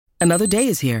Another day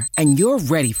is here, and you're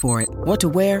ready for it. What to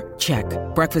wear? Check.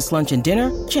 Breakfast, lunch, and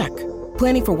dinner? Check.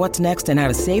 Planning for what's next and how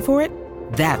to save for it?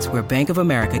 That's where Bank of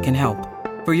America can help.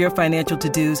 For your financial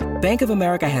to-dos, Bank of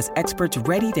America has experts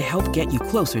ready to help get you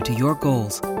closer to your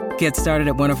goals. Get started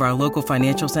at one of our local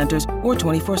financial centers or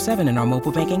 24/7 in our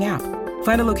mobile banking app.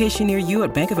 Find a location near you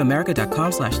at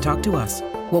bankofamerica.com/talktous.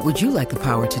 What would you like the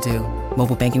power to do?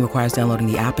 Mobile banking requires downloading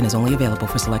the app and is only available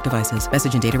for select devices.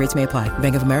 Message and data rates may apply.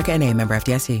 Bank of America NA, member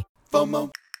FDIC.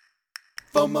 FOMO.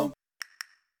 FOMO.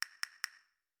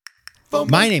 FOMO.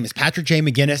 My name is Patrick J.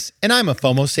 McGinnis, and I'm a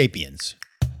FOMO sapiens.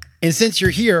 And since you're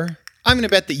here, I'm going to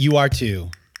bet that you are too.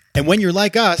 And when you're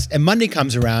like us and Monday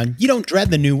comes around, you don't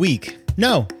dread the new week.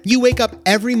 No, you wake up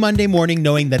every Monday morning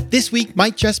knowing that this week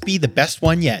might just be the best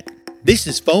one yet. This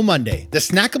is FOMO Monday, the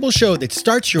snackable show that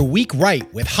starts your week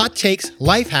right with hot takes,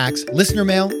 life hacks, listener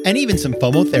mail, and even some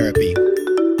FOMO therapy.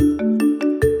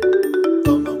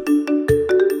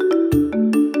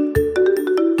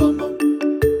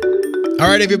 All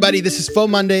right, everybody, this is FOMO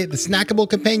Monday, the snackable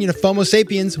companion of FOMO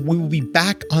Sapiens. We will be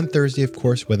back on Thursday, of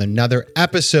course, with another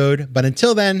episode. But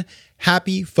until then,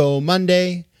 happy FOMO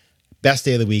Monday. Best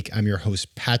day of the week. I'm your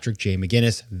host, Patrick J.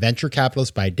 McGinnis, venture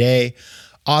capitalist by day,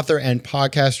 author and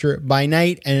podcaster by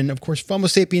night, and of course, FOMO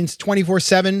Sapiens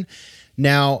 24/7.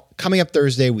 Now, coming up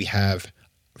Thursday, we have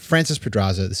Francis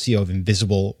Pedraza, the CEO of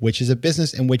Invisible, which is a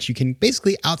business in which you can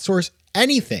basically outsource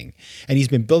anything. And he's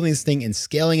been building this thing and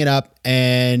scaling it up.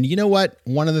 And you know what?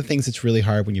 One of the things that's really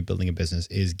hard when you're building a business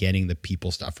is getting the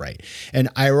people stuff right. And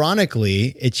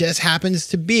ironically, it just happens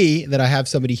to be that I have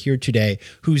somebody here today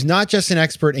who's not just an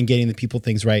expert in getting the people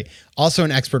things right, also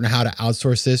an expert in how to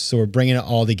outsource this. So we're bringing it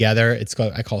all together.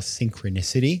 I call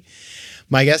synchronicity.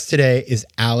 My guest today is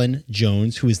Alan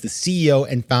Jones, who is the CEO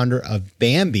and founder of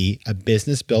Bambee, a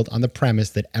business built on the premise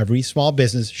that every small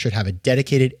business should have a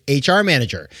dedicated HR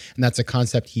manager. And that's a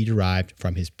concept he derived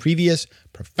from his previous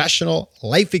professional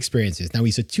life experiences. Now,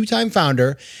 he's a two-time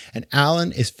founder, and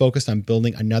Alan is focused on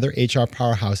building another HR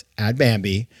powerhouse at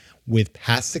Bambee with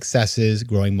past successes,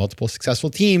 growing multiple successful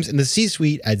teams in the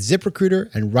C-suite at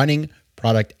ZipRecruiter and running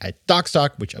product at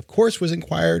DocStock, which of course was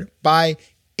acquired by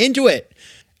Intuit.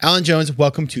 Alan Jones,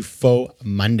 welcome to FOMO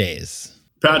Mondays.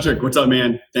 Patrick, what's up,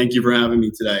 man? Thank you for having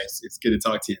me today. It's good to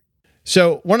talk to you.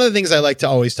 So one of the things I like to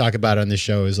always talk about on the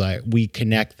show is like we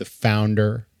connect the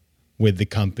founder with the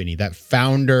company. That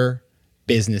founder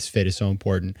business fit is so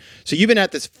important. So you've been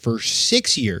at this for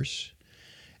 6 years.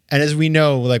 And as we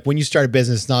know, like when you start a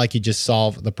business, it's not like you just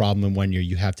solve the problem in 1 year.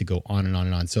 You have to go on and on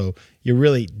and on. So you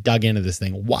really dug into this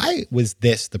thing. Why was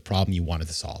this the problem you wanted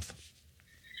to solve?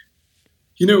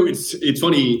 You know, it's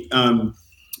funny.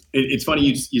 It's funny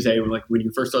you say like when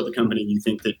you first start the company, you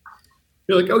think that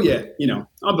you're like, oh yeah,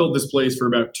 I'll build this place for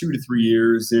about 2 to 3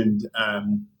 years, and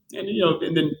then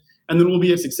we'll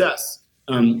be a success.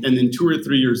 And then 2 or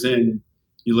 3 years in,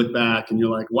 you look back and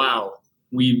you're like, wow,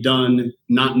 we've done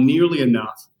not nearly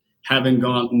enough, haven't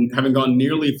gone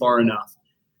nearly far enough,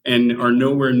 and are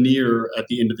nowhere near at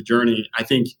the end of the journey. I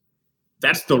think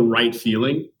that's the right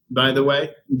feeling, by the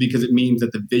way, because it means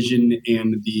that the vision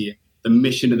and the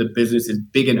mission of the business is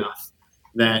big enough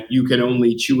that you can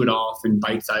only chew it off in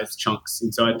bite-sized chunks.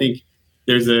 And so I think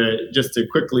there's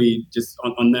just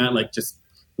on that, like just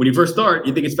when you first start,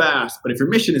 you think it's fast, but if your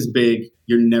mission is big,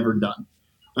 you're never done.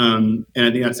 And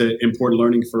I think that's an important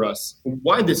learning for us.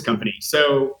 Why this company?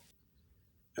 So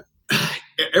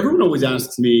everyone always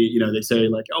asks me, they say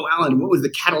like, oh, Alan, what was the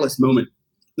catalyst moment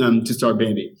to start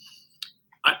Bambee?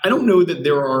 I don't know that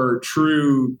there are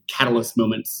true catalyst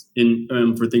moments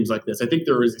for things like this. I think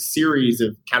there is a series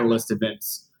of catalyst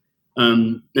events,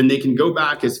 and they can go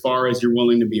back as far as you're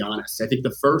willing to be honest. I think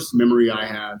the first memory I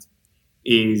have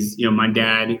is, my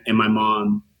dad and my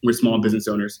mom were small business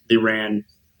owners. They ran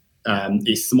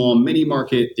a small mini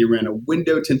market. They ran a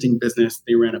window tinting business.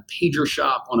 They ran a pager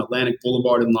shop on Atlantic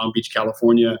Boulevard in Long Beach,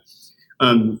 California.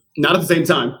 Not at the same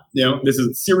time, this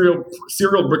is serial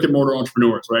brick and mortar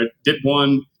entrepreneurs, right? Did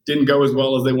one, didn't go as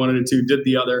well as they wanted it to, did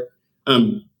the other.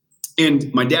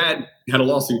 And my dad had a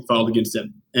lawsuit filed against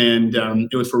him, and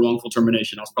it was for wrongful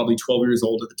termination. I was probably 12 years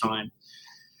old at the time.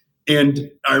 And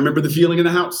I remember the feeling in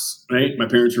the house, right? My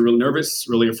parents were really nervous,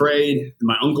 really afraid.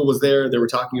 My uncle was there. They were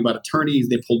talking about attorneys.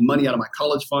 They pulled money out of my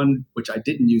college fund, which I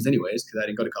didn't use anyways because I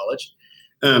didn't go to college.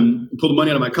 Pulled money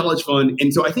out of my college fund.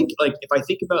 And so I think like if I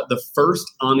think about the first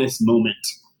honest moment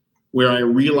where I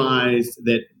realized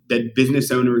that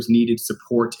business owners needed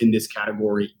support in this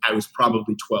category, I was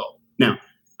probably 12. Now,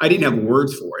 I didn't have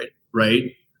words for it,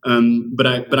 right?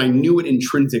 But I knew it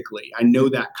intrinsically. I know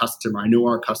that customer. I know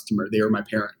our customer. They are my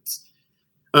parents.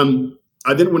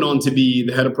 I then went on to be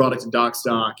the head of product at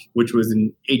DocStock, which was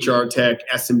an HR tech,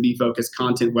 SMB focused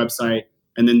content website,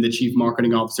 and then the chief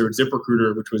marketing officer at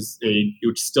ZipRecruiter,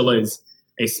 which still is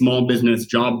a small business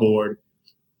job board.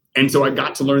 And so I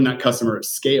got to learn that customer at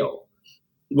scale.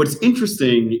 What's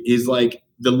interesting is like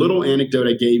the little anecdote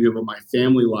I gave you about my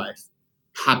family life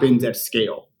happens at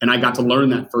scale. And I got to learn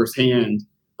that firsthand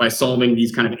by solving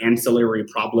these kind of ancillary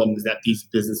problems that these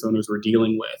business owners were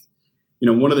dealing with.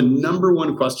 You know, one of the number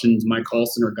one questions my call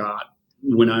center got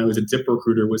when I was at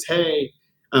ZipRecruiter was, hey,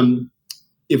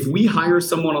 if we hire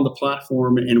someone on the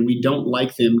platform and we don't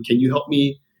like them, can you help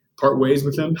me part ways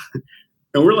with them?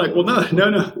 And we're like, well,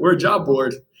 no, we're a job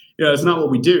board. Yeah, that's not what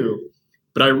we do.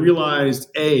 But I realized,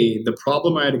 the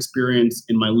problem I had experienced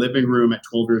in my living room at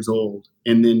 12 years old,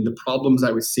 and then the problems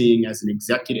I was seeing as an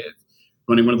executive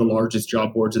running one of the largest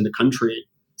job boards in the country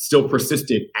still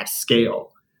persisted at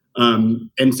scale.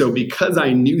 And so because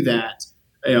I knew that,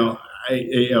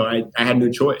 I had no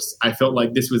choice. I felt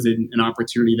like this was an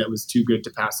opportunity that was too good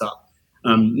to pass up.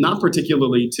 Not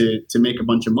particularly to make a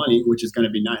bunch of money, which is going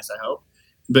to be nice, I hope,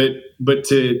 but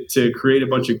to create a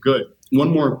bunch of good. One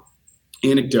more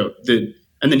anecdote,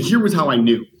 and then here was how I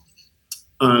knew.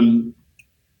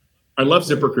 I love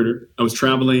ZipRecruiter. I was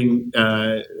traveling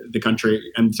the country.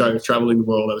 I was traveling the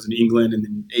world. I was in England and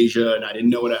then Asia, and I didn't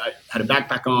know what I had a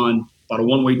backpack on, bought a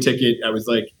one-way ticket. I was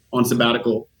like on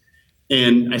sabbatical.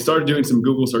 And I started doing some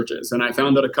Google searches, and I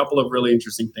found out a couple of really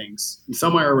interesting things.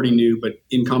 Some I already knew, but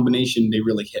in combination, they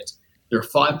really hit. There are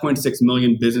 5.6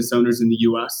 million business owners in the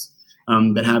US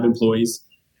that have employees.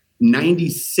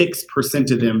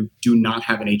 96% of them do not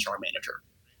have an HR manager,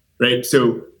 right?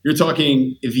 So you're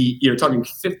talking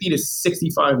 50 to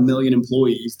 65 million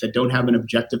employees that don't have an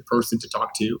objective person to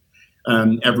talk to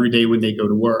every day when they go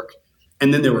to work.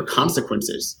 And then there were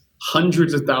consequences.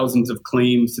 Hundreds of thousands of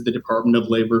claims to the Department of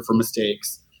Labor for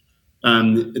mistakes.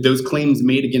 Those claims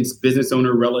made against business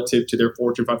owner relative to their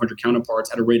Fortune 500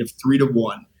 counterparts had a rate of 3 to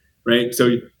 1, right?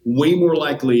 So way more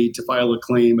likely to file a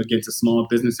claim against a small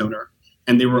business owner,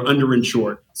 and they were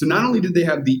underinsured. So not only did they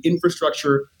have the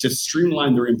infrastructure to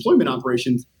streamline their employment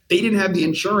operations, they didn't have the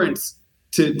insurance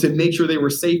to make sure they were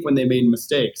safe when they made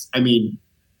mistakes. I mean,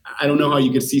 I don't know how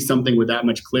you could see something with that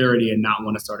much clarity and not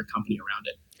want to start a company around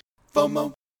it.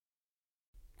 FOMO.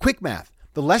 Quick math.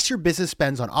 The less your business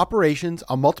spends on operations,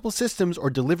 on multiple systems, or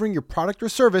delivering your product or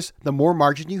service, the more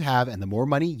margin you have and the more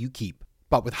money you keep.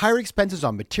 But with higher expenses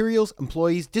on materials,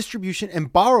 employees, distribution,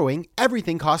 and borrowing,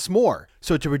 everything costs more.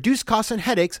 So to reduce costs and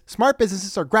headaches, smart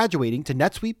businesses are graduating to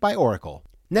NetSuite by Oracle.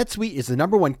 NetSuite is the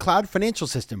 #1 cloud financial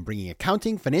system, bringing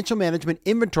accounting, financial management,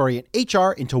 inventory, and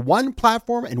HR into one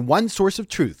platform and one source of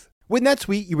truth. With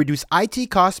NetSuite, you reduce IT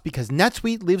costs because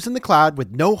NetSuite lives in the cloud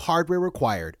with no hardware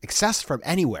required, accessed from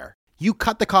anywhere. You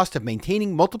cut the cost of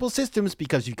maintaining multiple systems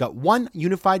because you've got one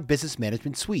unified business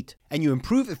management suite. And you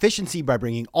improve efficiency by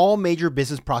bringing all major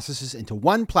business processes into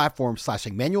one platform,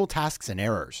 slashing manual tasks and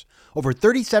errors. Over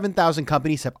 37,000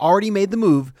 companies have already made the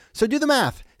move, so do the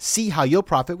math. See how you'll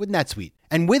profit with NetSuite.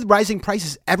 And with rising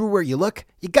prices everywhere you look,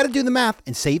 you gotta do the math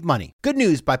and save money. Good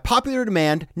news, by popular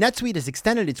demand, NetSuite has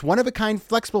extended its one-of-a-kind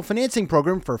flexible financing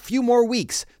program for a few more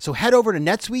weeks. So head over to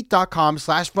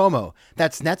netsuite.com/FOMO.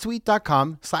 That's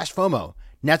netsuite.com/FOMO.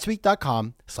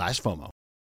 netsuite.com/FOMO.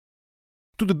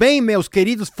 Tudo bem, meus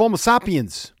queridos FOMO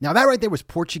sapiens? Now that right there was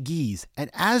Portuguese. And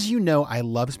as you know, I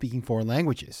love speaking foreign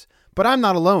languages. But I'm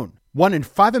not alone. 1 in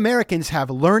 5 Americans have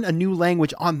learned a new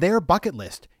language on their bucket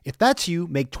list. If that's you,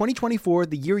 make 2024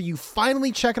 the year you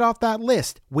finally check it off that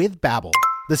list with Babbel,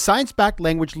 the science-backed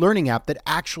language learning app that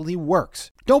actually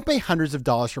works. Don't pay hundreds of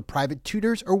dollars for private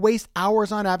tutors or waste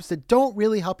hours on apps that don't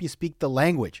really help you speak the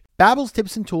language. Babbel's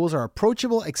tips and tools are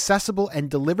approachable, accessible, and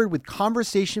delivered with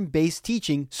conversation-based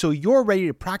teaching so you're ready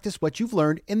to practice what you've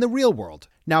learned in the real world.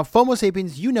 Now, FOMO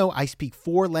Sapiens, you know I speak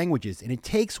 4 languages, and it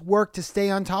takes work to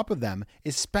stay on top of them,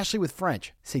 especially with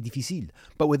French. C'est difficile.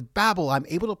 But with Babbel, I'm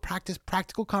able to practice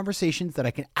practical conversations that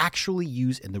I can actually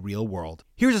use in the real world.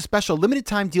 Here's a special limited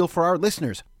time deal for our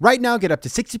listeners. Right now, get up to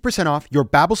 60% off your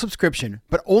Babbel subscription,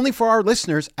 but only for our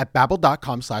listeners at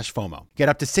babbel.com/FOMO. Get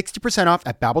up to 60% off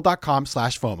at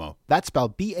babbel.com/FOMO. That's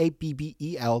spelled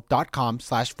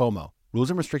BABBEL.com/FOMO. Rules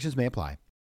and restrictions may apply.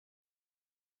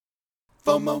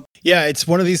 FOMO. Yeah, it's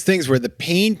one of these things where the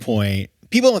pain point,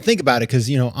 people don't think about it because,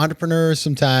 entrepreneurs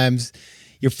sometimes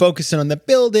you're focusing on the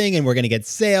building and we're going to get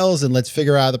sales and let's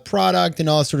figure out the product and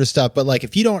all that sort of stuff. But like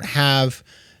if you don't have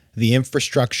the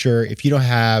infrastructure, if you don't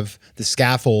have the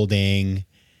scaffolding,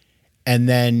 and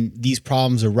then these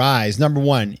problems arise, number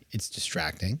one, it's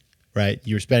distracting, right?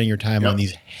 You're spending your time on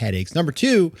these headaches. Number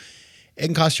two, it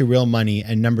can cost you real money.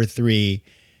 And number three,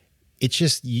 it's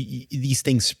just these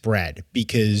things spread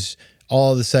because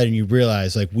all of a sudden you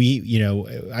realize like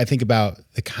I think about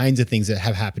the kinds of things that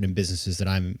have happened in businesses that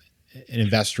I'm an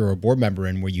investor or a board member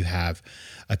in, where you have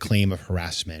a claim of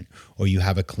harassment or you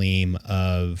have a claim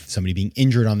of somebody being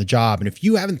injured on the job. And if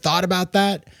you haven't thought about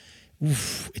that,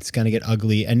 it's going to get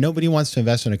ugly, and nobody wants to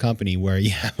invest in a company where you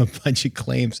have a bunch of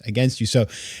claims against you. So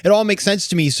it all makes sense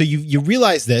to me. So you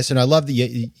realize this, and I love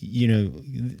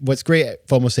that what's great at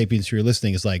FOMO Sapiens, who you're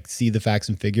listening, is like see the facts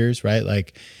and figures, right?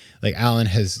 Like Alan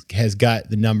has got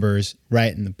the numbers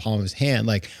right in the palm of his hand.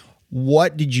 Like,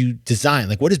 what did you design?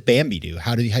 Like, what does Bambi do?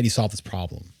 How do you solve this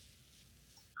problem?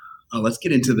 Let's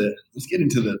get into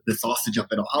the sausage of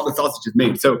it all, how the sausage is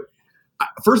made. So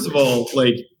first of all,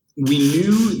 like, we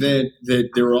knew that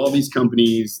there were all these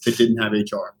companies that didn't have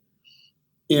HR.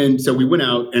 And so we went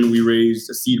out and we raised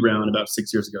a seed round about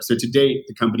 6 years ago. So to date,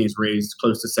 the company has raised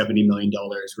close to $70 million.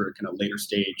 We're a kind of later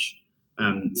stage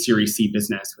Series C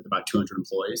business with about 200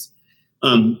 employees.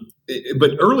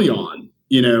 But early on,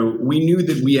 we knew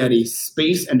that we had a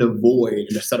space and a void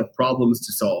and a set of problems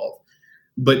to solve,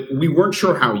 but we weren't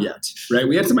sure how yet, right?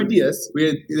 We had some ideas.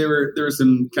 There were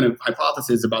some kind of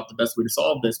hypotheses about the best way to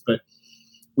solve this, but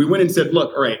we went and said,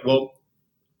 look, all right, well,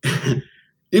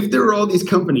 if there are all these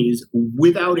companies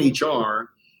without HR,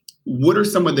 what are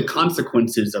some of the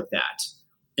consequences of that?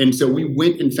 And so we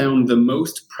went and found the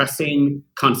most pressing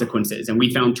consequences, and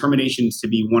we found terminations to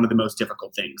be one of the most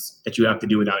difficult things that you have to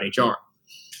do without HR.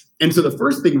 And so the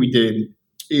first thing we did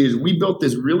is we built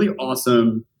this really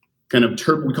awesome kind of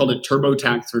we called it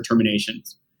TurboTax for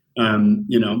terminations. I'm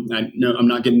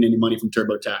not getting any money from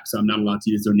TurboTax, so I'm not allowed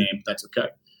to use their name, but that's okay.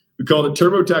 We called it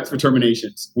TurboTax for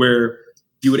terminations, where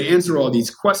you would answer all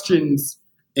these questions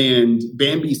and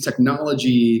Bambi's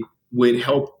technology would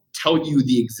help tell you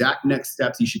the exact next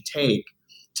steps you should take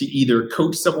to either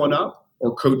coach someone up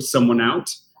or coach someone out.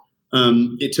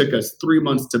 It took us 3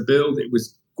 months to build. It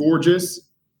was gorgeous.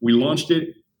 We launched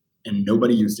it and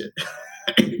nobody used it.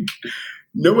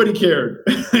 Nobody cared.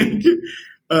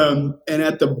 And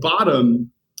at the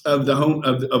bottom of the home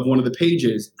of one of the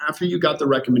pages, after you got the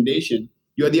recommendation,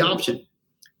 you had the option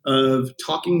of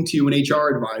talking to an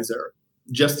HR advisor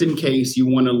just in case you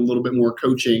wanted a little bit more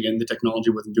coaching and the technology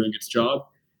wasn't doing its job.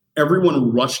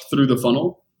 Everyone rushed through the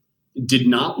funnel, did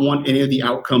not want any of the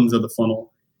outcomes of the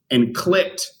funnel, and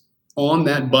clicked on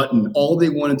that button. All they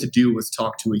wanted to do was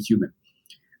talk to a human.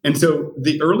 And so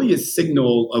the earliest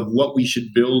signal of what we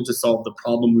should build to solve the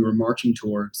problem we were marching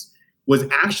towards was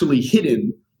actually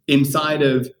hidden inside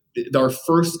of our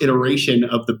first iteration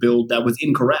of the build that was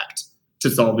incorrect to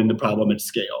solving the problem at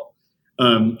scale.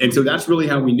 And so that's really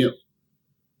how we knew.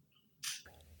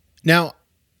 Now,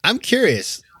 I'm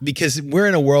curious because we're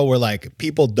in a world where like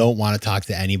people don't want to talk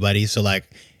to anybody. So like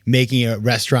making a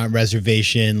restaurant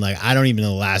reservation, like I don't even know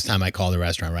the last time I called a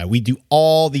restaurant, right? We do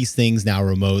all these things now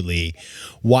remotely.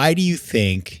 Why do you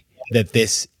think that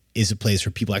this is a place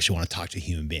where people actually want to talk to a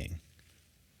human being?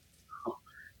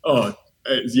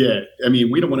 Yeah. I mean,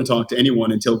 we don't want to talk to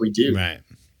anyone until we do.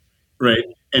 Right.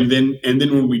 And then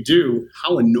when we do,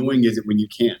 how annoying is it when you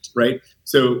can't, right?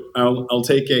 So I'll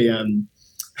take a,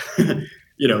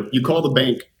 you call the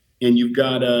bank and you've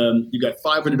got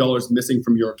 $500 missing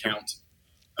from your account.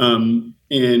 And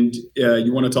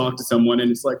you want to talk to someone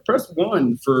and it's like, press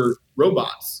 1 for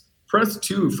robots, press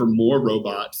 2 for more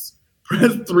robots,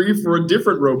 press 3 for a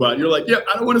different robot. You're like, yeah,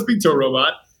 I don't want to speak to a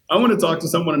robot. I want to talk to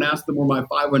someone and ask them where my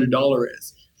 $500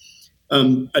 is.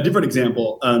 A different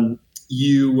example,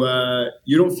 you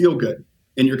don't feel good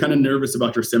and you're kind of nervous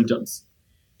about your symptoms,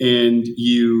 and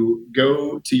you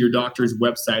go to your doctor's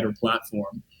website or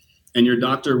platform and your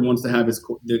doctor wants to have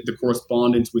the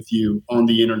correspondence with you on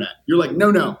the internet. You're like,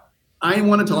 no, I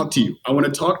want to talk to you. I want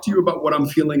to talk to you about what I'm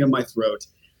feeling in my throat.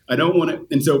 I don't want to.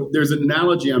 And so there's an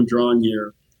analogy I'm drawing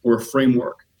here, or a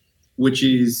framework, which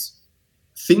is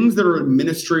things that are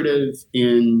administrative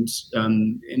and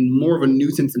more of a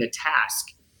nuisance and a task.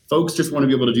 Folks just want to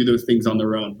be able to do those things on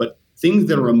their own. But things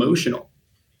that are emotional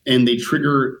and they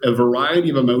trigger a variety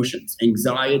of emotions,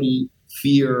 anxiety,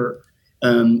 fear,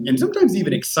 and sometimes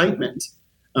even excitement,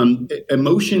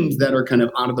 emotions that are kind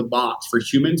of out of the box for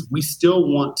humans, we still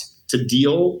want to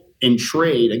deal and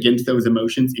trade against those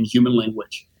emotions in human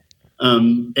language.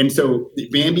 And so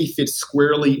Bambi fits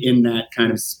squarely in that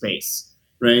kind of space,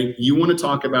 right? You want to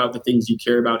talk about the things you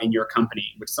care about in your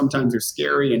company, which sometimes are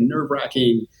scary and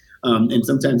nerve-wracking, and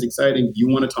sometimes exciting. You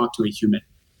want to talk to a human.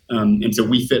 And so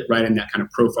we fit right in that kind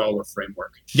of profile or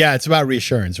framework. Yeah, it's about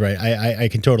reassurance, right? I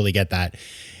can totally get that.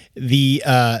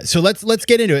 So let's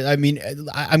get into it. I mean,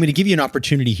 I'm going to give you an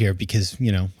opportunity here because,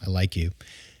 I like you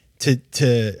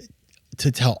to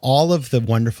to tell all of the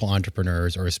wonderful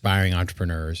entrepreneurs or aspiring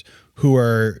entrepreneurs who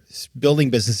are building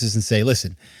businesses and say,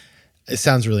 listen, it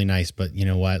sounds really nice, but you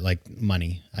know what? Like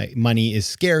money is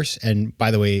scarce. And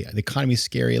by the way, the economy is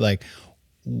scary. Like,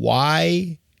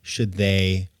 why should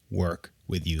they work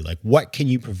with you? Like, what can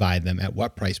you provide them at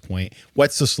what price point?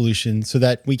 What's the solution so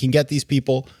that we can get these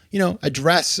people,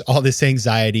 address all this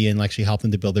anxiety and actually help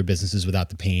them to build their businesses without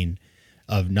the pain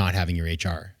of not having your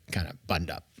HR kind of buttoned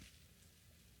up?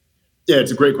 Yeah,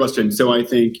 it's a great question. So I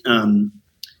think,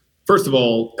 first of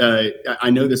all, I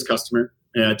know this customer.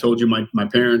 I told you my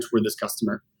parents were this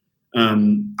customer.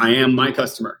 I am my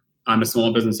customer. I'm a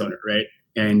small business owner, right?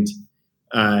 And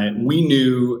we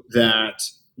knew that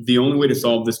the only way to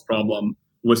solve this problem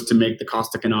was to make the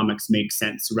cost economics make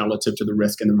sense relative to the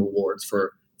risk and the rewards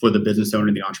for the business owner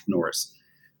and the entrepreneurs.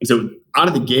 And so out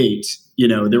of the gate,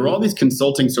 there were all these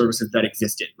consulting services that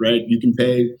existed, right? You can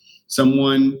pay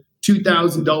someone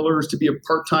 $2,000 to be a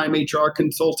part-time HR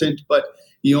consultant, but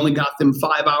you only got them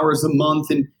 5 hours a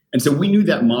month. And so we knew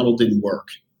that model didn't work.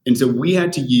 And so we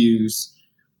had to use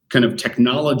kind of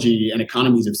technology and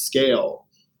economies of scale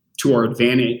to our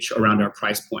advantage around our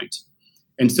price point.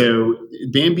 And so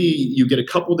Bambee, you get a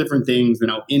couple different things, and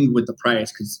I'll end with the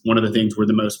price because one of the things we're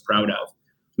the most proud of.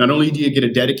 Not only do you get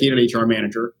a dedicated HR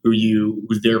manager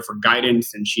who's there for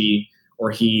guidance, and she or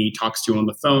he talks to you on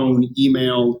the phone,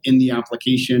 email, in the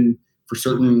application. For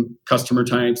certain customer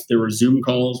types, there were Zoom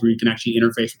calls where you can actually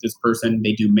interface with this person.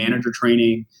 They do manager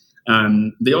training.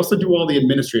 They also do all the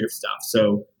administrative stuff.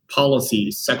 So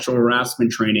policies, sexual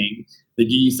harassment training. They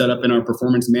get you set up in our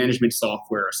performance management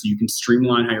software so you can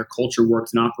streamline how your culture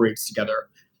works and operates together.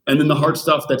 And then the hard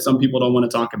stuff that some people don't want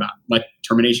to talk about, like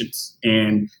terminations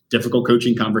and difficult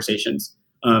coaching conversations,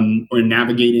 or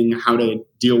navigating how to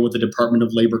deal with the Department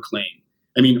of Labor claim.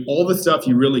 I mean, all the stuff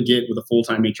you really get with a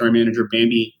full-time HR manager,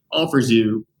 Bambee offers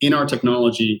you in our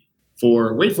technology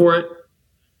for, wait for it,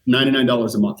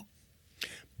 $99 a month.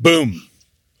 Boom.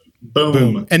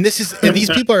 And these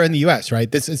people are in the US, right?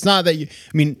 It's not that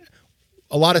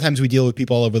a lot of times we deal with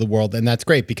people all over the world, and that's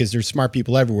great because there's smart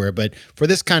people everywhere. But for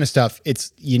this kind of stuff,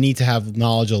 you need to have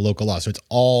knowledge of local law. So it's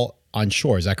all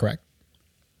onshore. Is that correct?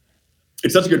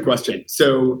 It's such a good question.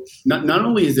 So not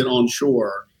only is it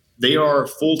onshore, they are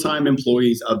full-time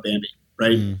employees of Bambee,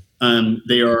 right?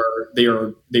 They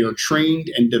are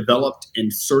trained and developed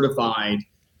and certified.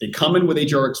 They come in with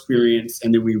HR experience,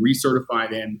 and then we recertify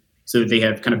them so that they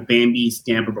have kind of Bambee's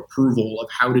stamp of approval of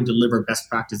how to deliver best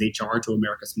practice HR to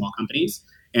America's small companies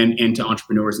and to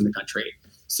entrepreneurs in the country.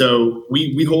 So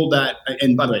we hold that.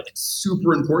 And by the way, it's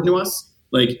super important to us.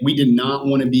 Like, we did not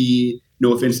want to be,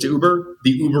 no offense to Uber,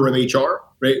 the Uber of HR,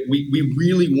 right? We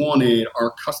really wanted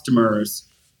our customers,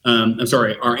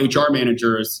 our HR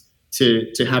managers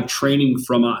to have training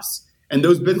from us. And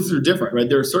those businesses are different, right?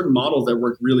 There are certain models that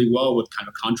work really well with kind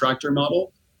of contractor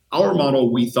model. Our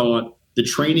model, we thought the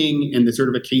training and the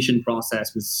certification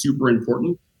process was super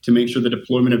important to make sure the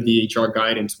deployment of the HR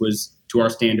guidance was to our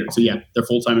standards. So yeah, they're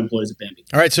full-time employees of Bambee.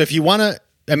 All right. So if you want to,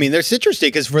 there's interesting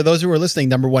because for those who are listening,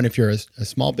 number one, if you're a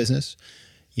small business,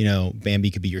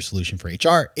 Bambee could be your solution for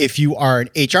HR. If you are an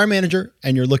HR manager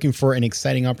and you're looking for an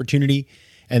exciting opportunity,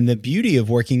 and the beauty of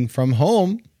working from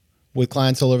home with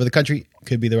clients all over the country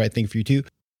could be the right thing for you too.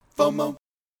 FOMO.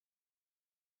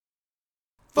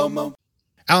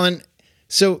 Alan,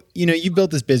 so, you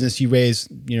built this business, you raised,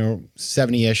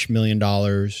 $70-ish million.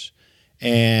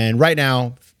 And right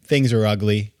now things are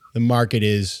ugly. The market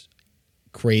is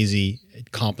crazy,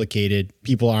 complicated.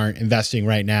 People aren't investing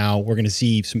right now. We're going to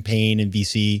see some pain in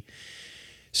VC.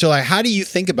 So how do you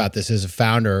think about this as a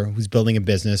founder who's building a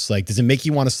business? Like, does it make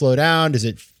you want to slow down? Does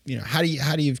it, how do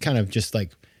you kind of just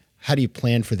how do you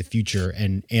plan for the future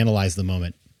and analyze the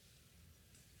moment?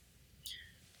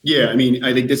 Yeah,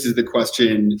 I think this is the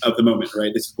question of the moment,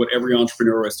 right? This is what every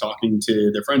entrepreneur is talking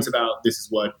to their friends about. This is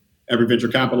what every venture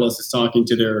capitalist is talking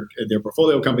to their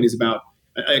portfolio companies about.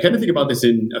 I kind of think about this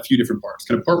in a few different parts.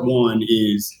 Kind of part one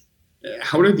is,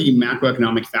 how do the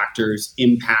macroeconomic factors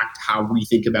impact how we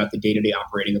think about the day-to-day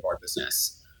operating of our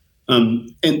business?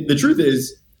 And the truth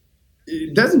is,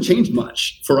 it doesn't change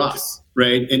much for us,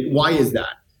 right? And why is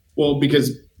that? Well,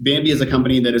 because Bambee is a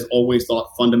company that has always thought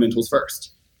fundamentals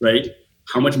first, right?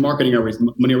 How much money are we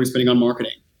spending on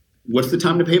marketing? What's the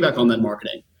time to pay back on that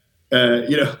marketing?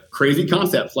 Crazy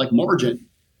concepts like margin.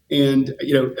 And,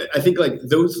 I think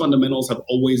those fundamentals have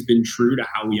always been true to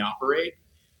how we operate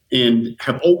and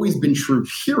have always been true,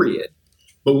 period.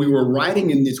 But we were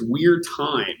riding in this weird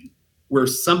time where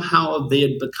somehow they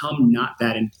had become not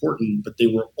that important, but they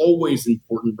were always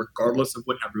important regardless of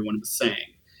what everyone was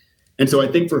saying. And so I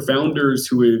think for founders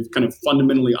who have kind of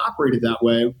fundamentally operated that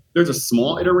way, there's a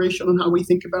small iteration on how we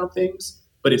think about things,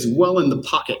 but it's well in the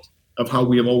pocket of how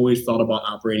we have always thought about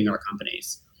operating our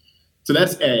companies. So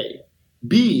that's A.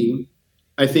 B,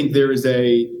 I think there is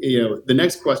the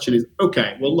next question is,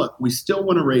 okay, well, look, we still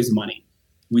want to raise money.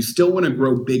 We still want to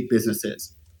grow big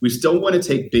businesses. We still want to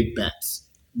take big bets.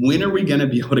 When are we going to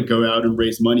be able to go out and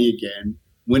raise money again?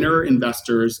 When are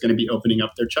investors going to be opening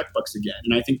up their checkbooks again?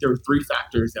 And I think there are three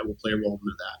factors that will play a role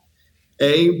into that.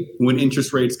 A, when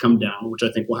interest rates come down, which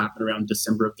I think will happen around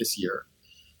December of this year.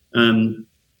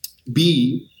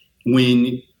 B,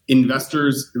 when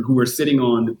investors who are sitting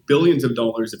on billions of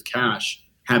dollars of cash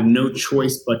have no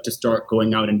choice but to start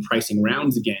going out and pricing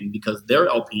rounds again because their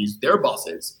LPs, their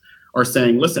bosses, are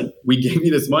saying, listen, we gave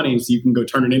you this money so you can go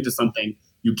turn it into something.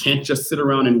 You can't just sit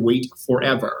around and wait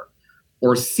forever.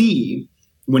 Or C,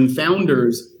 when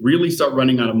founders really start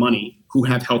running out of money who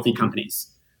have healthy companies.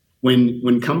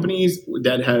 When companies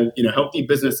that have healthy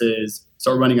businesses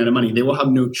start running out of money, they will have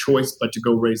no choice but to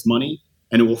go raise money,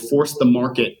 and it will force the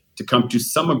market to come to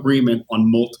some agreement on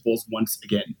multiples once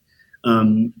again.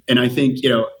 And I think,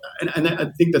 and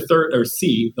I think the third, or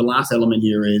C, the last element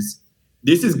here is,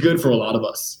 this is good for a lot of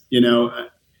us. It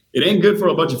ain't good for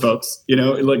a bunch of folks.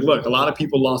 Look, a lot of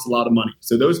people lost a lot of money.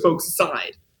 So those folks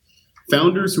aside,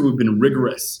 founders who have been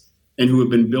rigorous and who have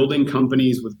been building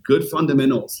companies with good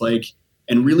fundamentals,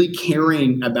 and really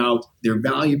caring about their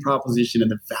value proposition and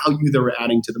the value they're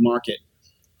adding to the market.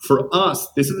 For us,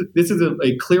 this is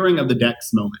a clearing of the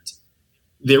decks moment.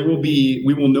 We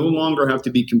will no longer have to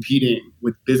be competing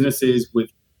with businesses with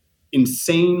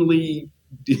insanely.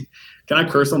 Can I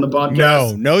curse on the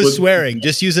podcast? No swearing.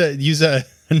 Just use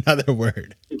another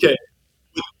word. Okay.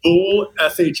 With full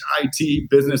SHIT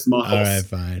business models. All right,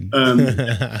 fine.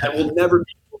 That will never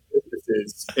be full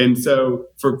businesses. And so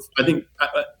I think,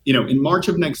 in March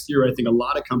of next year, I think a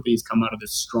lot of companies come out of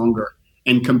this stronger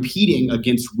and competing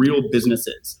against real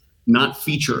businesses, not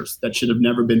features that should have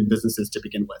never been businesses to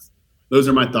begin with. Those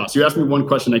are my thoughts. You asked me one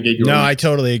question, I gave you. No, I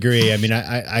totally agree. I mean,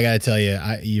 I got to tell you,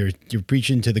 you're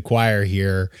preaching to the choir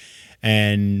here.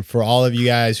 And for all of you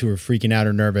guys who are freaking out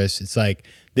or nervous, it's like,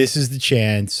 this is the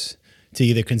chance to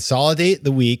either consolidate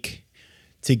the weak,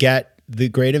 to get the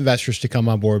great investors to come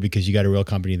on board because you got a real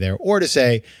company there, or to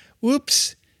say,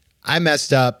 oops, I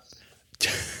messed up.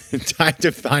 Time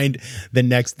to find the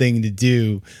next thing to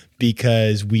do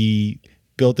because we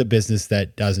built a business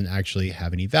that doesn't actually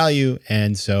have any value.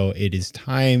 And so it is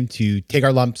time to take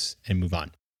our lumps and move on.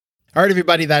 All right,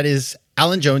 everybody, that is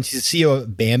Alan Jones. He's the CEO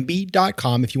of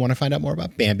Bambee.com. If you want to find out more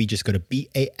about Bambee, just go to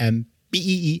BAMBEE.com.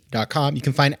 You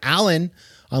can find Alan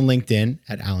on LinkedIn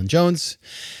at Alan Jones.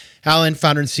 Alan,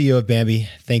 founder and CEO of Bambee,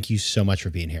 thank you so much for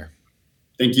being here.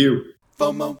 Thank you.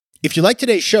 FOMO. If you like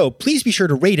today's show, please be sure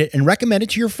to rate it and recommend it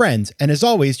to your friends. And as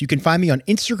always, you can find me on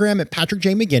Instagram at Patrick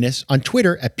J. McGinnis, on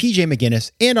Twitter at PJ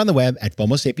McGinnis, and on the web at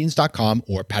FOMOSapiens.com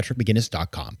or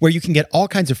PatrickMcGinnis.com, where you can get all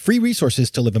kinds of free resources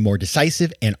to live a more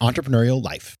decisive and entrepreneurial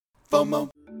life.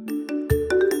 FOMO.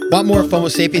 Want more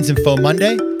FOMO Sapiens and FOMO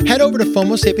Monday? Head over to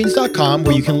FOMOSapiens.com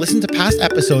where you can listen to past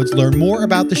episodes, learn more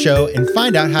about the show, and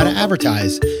find out how to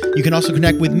advertise. You can also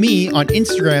connect with me on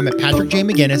Instagram at Patrick J.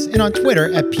 McGinnis and on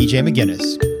Twitter at PJ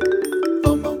McGinnis.